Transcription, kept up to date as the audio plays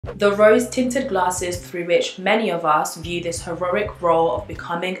The rose-tinted glasses through which many of us view this heroic role of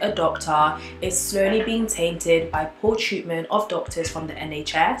becoming a doctor is slowly being tainted by poor treatment of doctors from the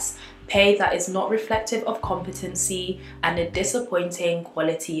NHS, pay that is not reflective of competency, and a disappointing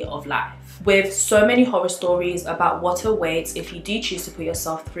quality of life. With so many horror stories about what awaits if you do choose to put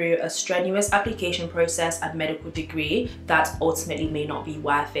yourself through a strenuous application process and medical degree that ultimately may not be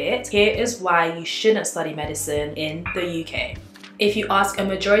worth it, here is why you shouldn't study medicine in the UK. If you ask a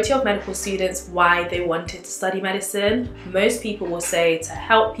majority of medical students why they wanted to study medicine, most people will say to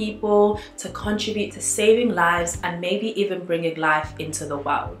help people, to contribute to saving lives, and maybe even bringing life into the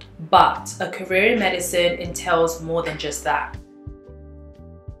world. But a career in medicine entails more than just that.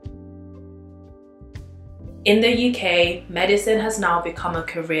 In the UK, medicine has now become a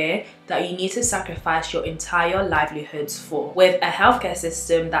career that you need to sacrifice your entire livelihoods for, with a healthcare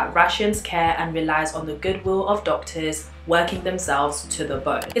system that rations care and relies on the goodwill of doctors working themselves to the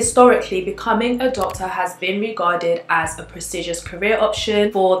bone. Historically, becoming a doctor has been regarded as a prestigious career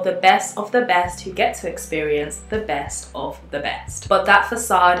option for the best of the best who get to experience the best of the best. But that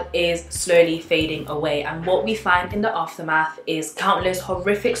facade is slowly fading away, and what we find in the aftermath is countless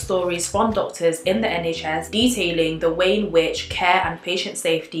horrific stories from doctors in the NHS detailing the way in which care and patient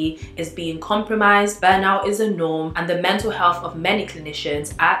safety is being compromised, burnout is a norm, and the mental health of many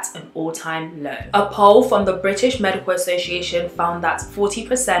clinicians at an all-time low. A poll from the British Medical Association found that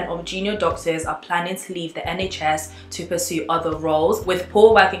 40% of junior doctors are planning to leave the NHS to pursue other roles, with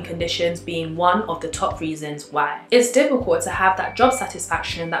poor working conditions being one of the top reasons why. It's difficult to have that job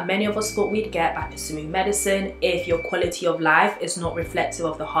satisfaction that many of us thought we'd get by pursuing medicine if your quality of life is not reflective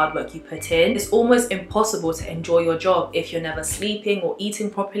of the hard work you put in. It's almost impossible to enjoy your job if you're never sleeping or eating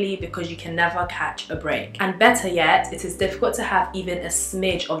properly because you can never catch a break. And better yet, it is difficult to have even a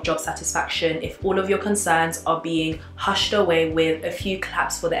smidge of job satisfaction if all of your concerns are being hushed away with a few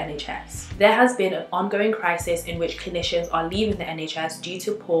claps for the NHS. There has been an ongoing crisis in which clinicians are leaving the NHS due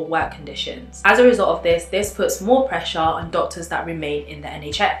to poor work conditions. As a result of this puts more pressure on doctors that remain in the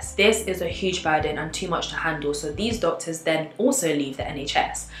NHS. This is a huge burden and too much to handle, so these doctors then also leave the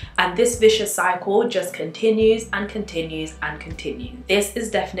NHS. And this vicious cycle just continues and continues and continues. This is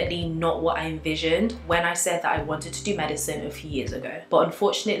definitely not what I envisioned when I said that I wanted to do medicine a few years ago, but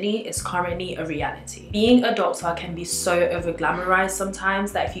unfortunately it's currently a reality. Being a doctor can be so over-glamorized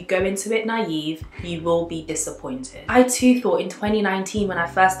sometimes that if you go into it naive, you will be disappointed. I too thought in 2019 when I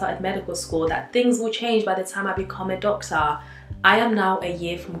first started medical school that things will change by the time I become a doctor. I am now a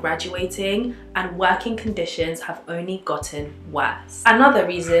year from graduating and working conditions have only gotten worse. Another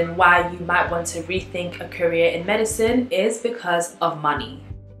reason why you might want to rethink a career in medicine is because of money.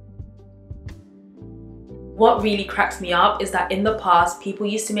 What really cracks me up is that in the past, people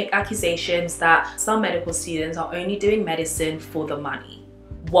used to make accusations that some medical students are only doing medicine for the money.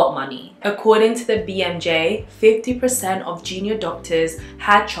 What money? According to the BMJ, 50% of junior doctors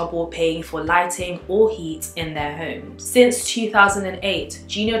had trouble paying for lighting or heat in their homes. Since 2008,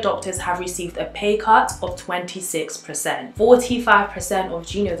 junior doctors have received a pay cut of 26%. 45% of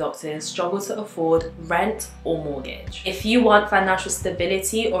junior doctors struggle to afford rent or mortgage. If you want financial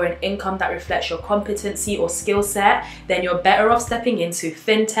stability or an income that reflects your competency or skill set, then you're better off stepping into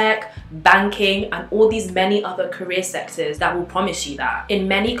fintech, banking, and all these many other career sectors that will promise you that. In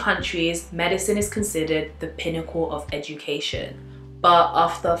many countries, medicine is considered the pinnacle of education. But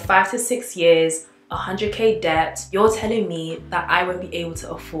after 5 to 6 years, 100k debt, you're telling me that I won't be able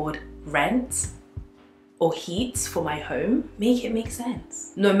to afford rent or heat for my home? Make it make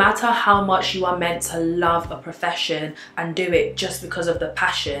sense. No matter how much you are meant to love a profession and do it just because of the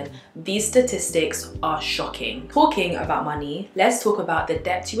passion, these statistics are shocking. Talking about money, let's talk about the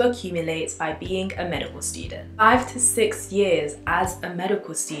debt you accumulate by being a medical student. 5 to 6 years as a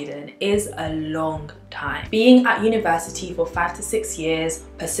medical student is a long time. Being at university for 5 to 6 years,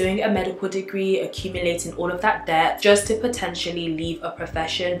 pursuing a medical degree, accumulating all of that debt just to potentially leave a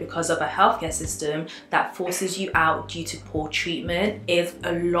profession because of a healthcare system that forces you out due to poor treatment is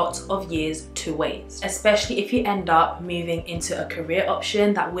a lot of years to waste, especially if you end up moving into a career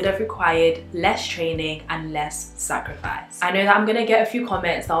option that would have required less training and less sacrifice. I know that I'm gonna get a few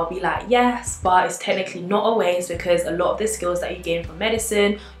comments that will be like, yes, but it's technically not a waste because a lot of the skills that you gain from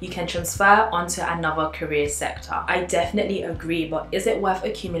medicine you can transfer onto another career sector. I definitely agree, but is it worth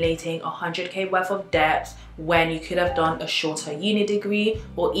accumulating 100k worth of debt when you could have done a shorter uni degree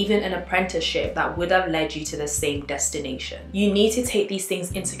or even an apprenticeship that would have led you to the same destination. You need to take these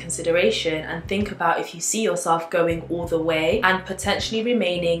things into consideration and think about if you see yourself going all the way and potentially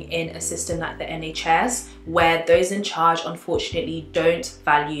remaining in a system like the NHS, where those in charge unfortunately don't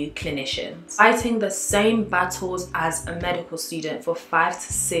value clinicians. Fighting the same battles as a medical student for 5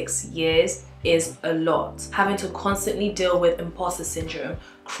 to 6 years is a lot. Having to constantly deal with imposter syndrome,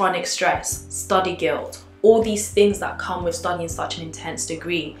 chronic stress, study guilt, all these things that come with studying such an intense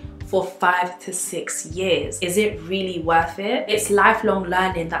degree for 5 to 6 years. Is it really worth it? It's lifelong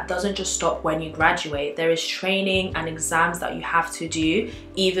learning that doesn't just stop when you graduate. There is training and exams that you have to do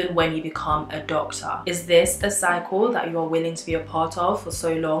even when you become a doctor. Is this a cycle that you are willing to be a part of for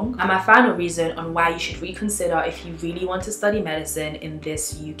so long? And my final reason on why you should reconsider if you really want to study medicine in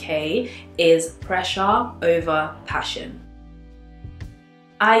this UK is pressure over passion.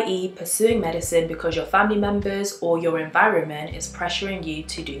 i.e. pursuing medicine because your family members or your environment is pressuring you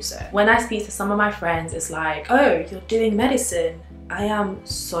to do so. When I speak to some of my friends, it's like, oh, you're doing medicine. I am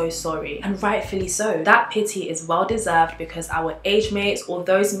so sorry, and rightfully so. That pity is well deserved because our age mates or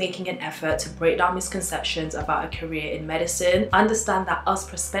those making an effort to break down misconceptions about a career in medicine understand that us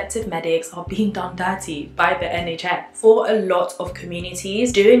prospective medics are being done dirty by the NHS. For a lot of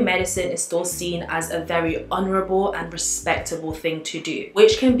communities, doing medicine is still seen as a very honourable and respectable thing to do,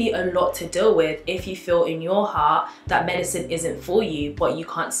 which can be a lot to deal with if you feel in your heart that medicine isn't for you, but you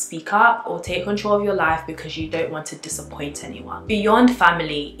can't speak up or take control of your life because you don't want to disappoint anyone. Beyond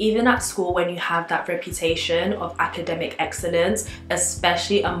family, even at school, when you have that reputation of academic excellence,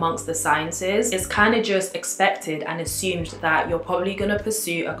 especially amongst the sciences, it's kind of just expected and assumed that you're probably going to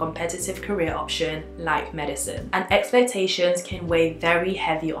pursue a competitive career option like medicine. And expectations can weigh very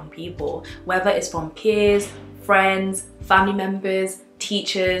heavy on people, whether it's from peers, friends, family members,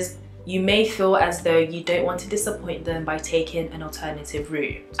 teachers. You may feel as though you don't want to disappoint them by taking an alternative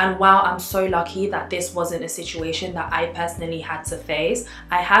route. And while I'm so lucky that this wasn't a situation that I personally had to face,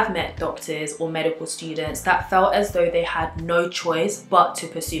 I have met doctors or medical students that felt as though they had no choice but to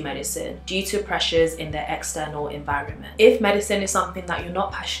pursue medicine due to pressures in their external environment. If medicine is something that you're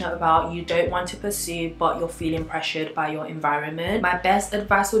not passionate about, you don't want to pursue, but you're feeling pressured by your environment, my best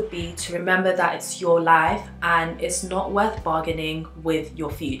advice would be to remember that it's your life and it's not worth bargaining with your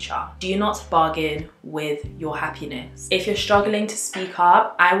future. Do not bargain with your happiness. If you're struggling to speak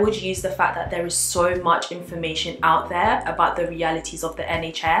up, I would use the fact that there is so much information out there about the realities of the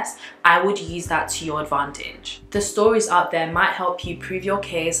NHS. I would use that to your advantage. The stories out there might help you prove your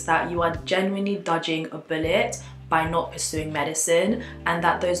case that you are genuinely dodging a bullet by not pursuing medicine, and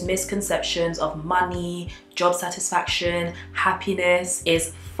that those misconceptions of money, job satisfaction, happiness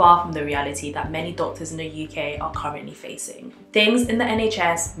is far from the reality that many doctors in the UK are currently facing. Things in the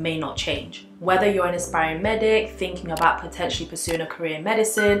NHS may not change. Whether you're an aspiring medic thinking about potentially pursuing a career in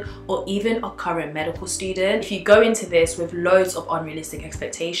medicine, or even a current medical student, if you go into this with loads of unrealistic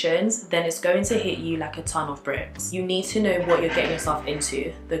expectations, then it's going to hit you like a ton of bricks. You need to know what you're getting yourself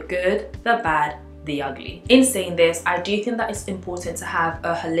into, the good, the bad, the ugly. In saying this, I do think that it's important to have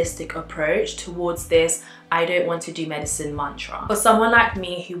a holistic approach towards this I don't want to do medicine mantra. For someone like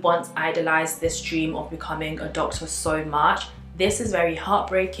me who once idolized this dream of becoming a doctor so much, this is very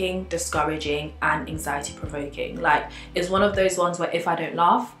heartbreaking, discouraging, and anxiety-provoking. Like, it's one of those ones where if I don't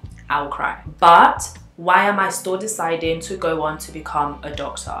laugh, I'll cry. But why am I still deciding to go on to become a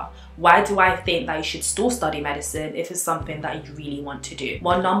doctor? Why do I think that you should still study medicine if it's something that you really want to do?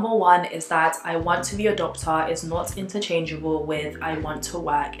 Well, number one is that I want to be a doctor is not interchangeable with I want to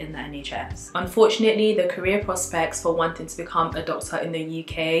work in the NHS. Unfortunately, the career prospects for wanting to become a doctor in the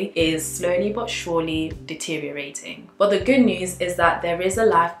UK is slowly but surely deteriorating. But the good news is that there is a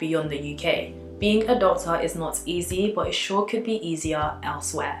life beyond the UK. Being a doctor is not easy, but it sure could be easier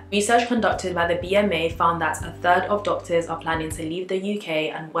elsewhere. Research conducted by the BMA found that a third of doctors are planning to leave the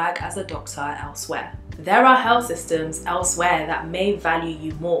UK and work as a doctor elsewhere. There are health systems elsewhere that may value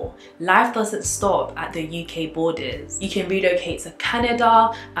you more. Life doesn't stop at the UK borders. You can relocate to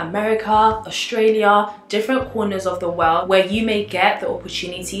Canada, America, Australia, different corners of the world where you may get the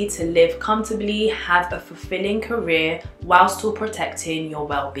opportunity to live comfortably, have a fulfilling career while still protecting your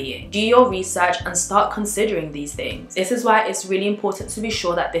well-being. Do your research and start considering these things. This is why it's really important to be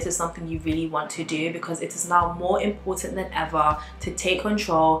sure that this is something you really want to do, because it is now more important than ever to take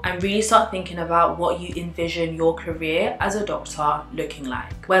control and really start thinking about what you you envision your career as a doctor looking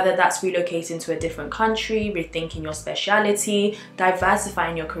like. Whether that's relocating to a different country, rethinking your speciality,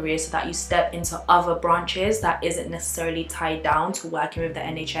 diversifying your career so that you step into other branches that isn't necessarily tied down to working with the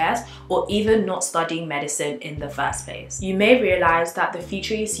NHS, or even not studying medicine in the first place. You may realize that the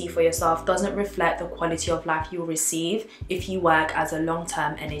future you see for yourself doesn't reflect the quality of life you'll receive if you work as a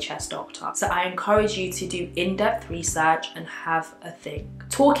long-term NHS doctor. So I encourage you to do in-depth research and have a think.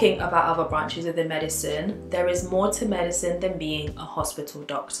 Talking about other branches within medicine, there is more to medicine than being a hospital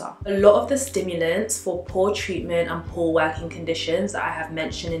doctor. A lot of the stimulants for poor treatment and poor working conditions that I have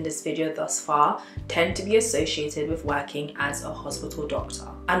mentioned in this video thus far tend to be associated with working as a hospital doctor.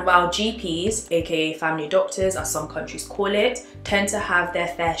 And while GPs, aka family doctors as some countries call it, tend to have their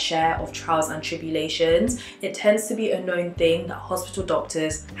fair share of trials and tribulations, it tends to be a known thing that hospital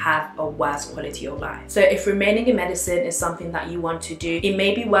doctors have a worse quality of life. So if remaining in medicine is something that you want to do, it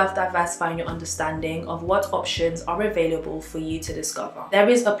may be worth diversifying your understanding of what options are available for you to discover. There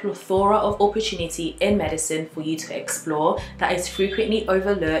is a plethora of opportunity in medicine for you to explore that is frequently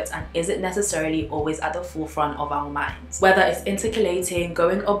overlooked and isn't necessarily always at the forefront of our minds. Whether it's intercalating,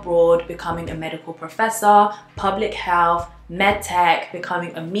 going abroad, becoming a medical professor, public health, medtech,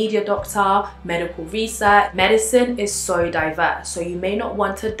 becoming a media doctor, medical research. Medicine is so diverse, so you may not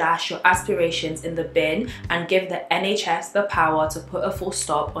want to dash your aspirations in the bin and give the NHS the power to put a full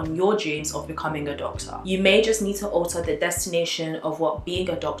stop on your dreams of becoming a doctor. You may just need to alter the destination of what being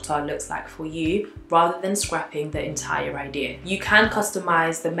a doctor looks like for you rather than scrapping the entire idea. You can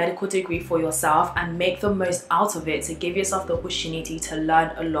customize the medical degree for yourself and make the most out of it to give yourself the opportunity to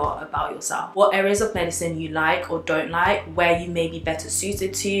learn a lot about yourself. What areas of medicine you like or don't like, where you may be better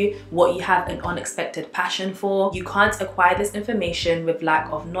suited to, what you have an unexpected passion for. You can't acquire this information with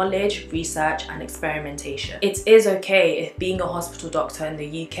lack of knowledge, research and experimentation. It is okay if being a hospital doctor in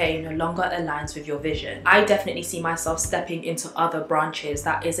the UK no longer aligns with your vision. I definitely see myself stepping into other branches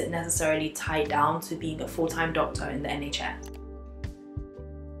that isn't necessarily tied down to being a full-time doctor in the NHS.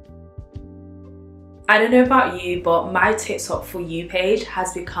 I don't know about you, but my TikTok For You page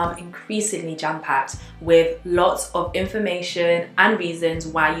has become increasingly jam-packed with lots of information and reasons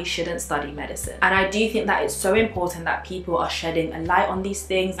why you shouldn't study medicine. And I do think that it's so important that people are shedding a light on these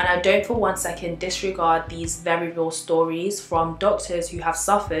things, and I don't for one second disregard these very real stories from doctors who have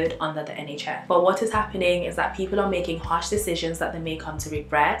suffered under the NHS. But what is happening is that people are making harsh decisions that they may come to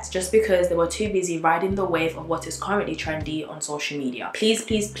regret just because they were too busy riding the wave of what is currently trendy on social media. Please,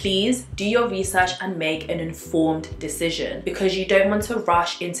 please, please do your research and make an informed decision, because you don't want to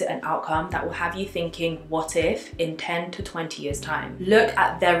rush into an outcome that will have you thinking, what if in 10 to 20 years time? Look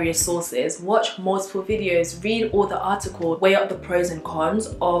at various sources, watch multiple videos, read all the articles, weigh up the pros and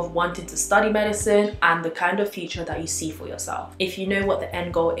cons of wanting to study medicine and the kind of future that you see for yourself. If you know what the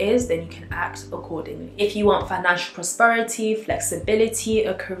end goal is, then you can act accordingly. If you want financial prosperity, flexibility,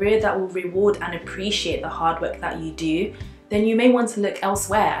 a career that will reward and appreciate the hard work that you do, then you may want to look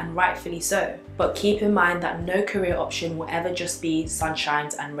elsewhere, and rightfully so. But keep in mind that no career option will ever just be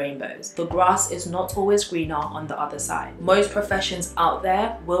sunshines and rainbows. The grass is not always greener on the other side. Most professions out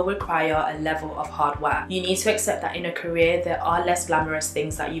there will require a level of hard work. You need to accept that in a career there are less glamorous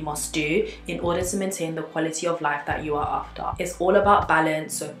things that you must do in order to maintain the quality of life that you are after. It's all about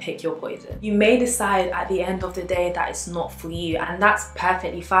balance, so pick your poison. You may decide at the end of the day that it's not for you, and that's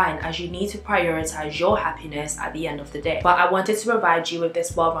perfectly fine, as you need to prioritize your happiness at the end of the day. But I wanted to provide you with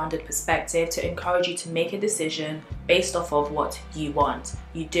this well-rounded perspective to encourage you to make a decision based off of what you want.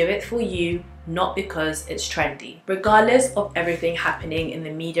 You do it for you, not because it's trendy. Regardless of everything happening in the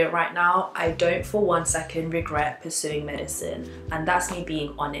media right now, I don't for one second regret pursuing medicine, and that's me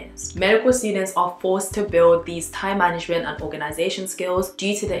being honest. Medical students are forced to build these time management and organization skills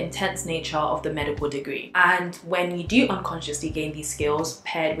due to the intense nature of the medical degree. And when you do unconsciously gain these skills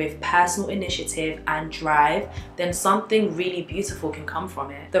paired with personal initiative and drive, then something really beautiful can come from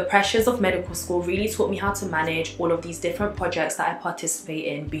it. The pressures of medical school really taught me how to manage all of these different projects that I participate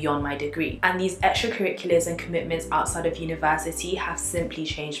in beyond my degree. And these extracurriculars and commitments outside of university have simply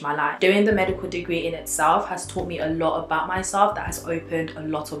changed my life. Doing the medical degree in itself has taught me a lot about myself that has opened a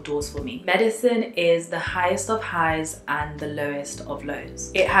lot of doors for me. Medicine is the highest of highs and the lowest of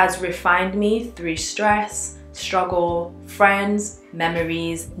lows. It has refined me through stress, struggle, friends,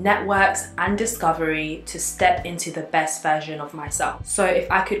 memories, networks and discovery to step into the best version of myself. So if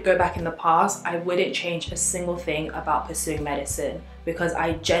I could go back in the past, I wouldn't change a single thing about pursuing medicine. because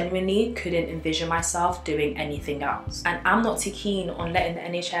I genuinely couldn't envision myself doing anything else. And I'm not too keen on letting the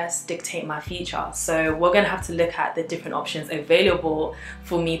NHS dictate my future. So we're gonna have to look at the different options available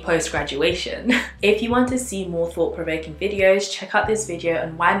for me post-graduation. If you want to see more thought-provoking videos, check out this video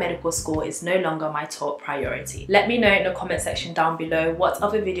on why medical school is no longer my top priority. Let me know in the comment section down below what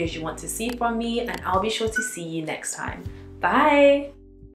other videos you want to see from me, and I'll be sure to see you next time. Bye!